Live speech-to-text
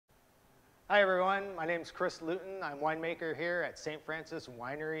Hi everyone, my name is Chris Louton. I'm winemaker here at St. Francis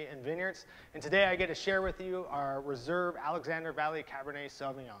Winery and Vineyards, and today I get to share with you our Reserve Alexander Valley Cabernet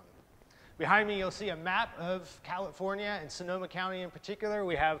Sauvignon. Behind me you'll see a map of California and Sonoma County in particular.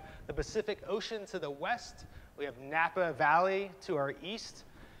 We have the Pacific Ocean to the west, we have Napa Valley to our east,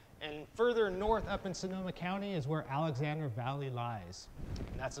 and further north up in Sonoma County is where Alexander Valley lies.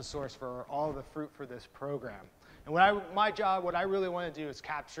 And that's the source for all the fruit for this program. And my job, what I really want to do is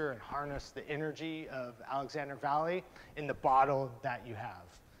capture and harness the energy of Alexander Valley in the bottle that you have.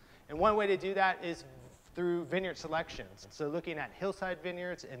 And one way to do that is through vineyard selections. So looking at hillside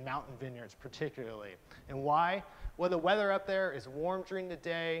vineyards and mountain vineyards particularly. And why? Well, the weather up there is warm during the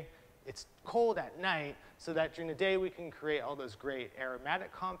day, it's cold at night, so that during the day we can create all those great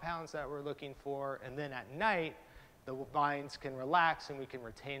aromatic compounds that we're looking for, and then at night, the vines can relax and we can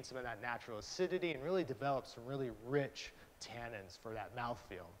retain some of that natural acidity and really develop some really rich tannins for that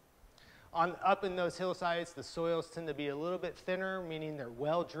mouthfeel. Up in those hillsides, the soils tend to be a little bit thinner, meaning they're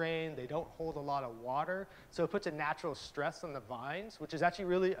well drained, they don't hold a lot of water, so it puts a natural stress on the vines, which is actually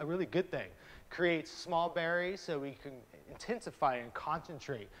a really good thing. Creates small berries so we can intensify and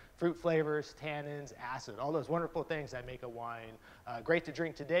concentrate fruit flavors, tannins, acid, all those wonderful things that make a wine great to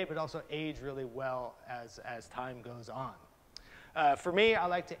drink today, but also age really well as time goes on. For me, I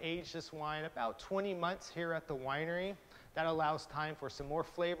like to age this wine about 20 months here at the winery. That allows time for some more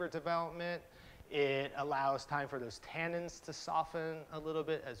flavor development. It allows time for those tannins to soften a little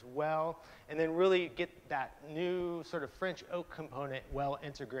bit as well, and then really get that new sort of French oak component well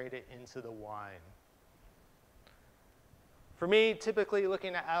integrated into the wine. For me, typically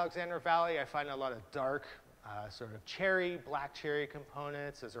looking at Alexander Valley, I find a lot of dark, sort of cherry, black cherry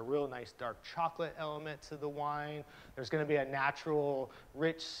components. There's a real nice dark chocolate element to the wine. There's going to be a natural,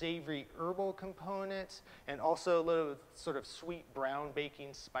 rich, savory herbal component, and also a little sort of sweet brown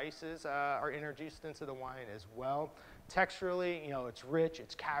baking spices are introduced into the wine as well. Texturally, it's rich,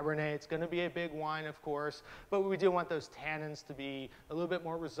 it's Cabernet, it's going to be a big wine, of course, but we do want those tannins to be a little bit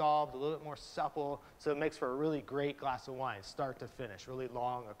more resolved, a little bit more supple, so it makes for a really great glass of wine, start to finish, really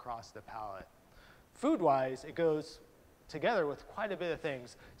long across the palate. Food-wise, it goes together with quite a bit of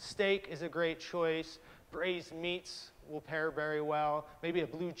things. Steak is a great choice. Braised meats will pair very well. Maybe a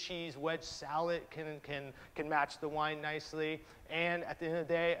blue cheese wedge salad can match the wine nicely. And at the end of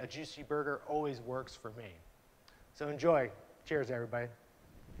the day, a juicy burger always works for me. So enjoy. Cheers, everybody.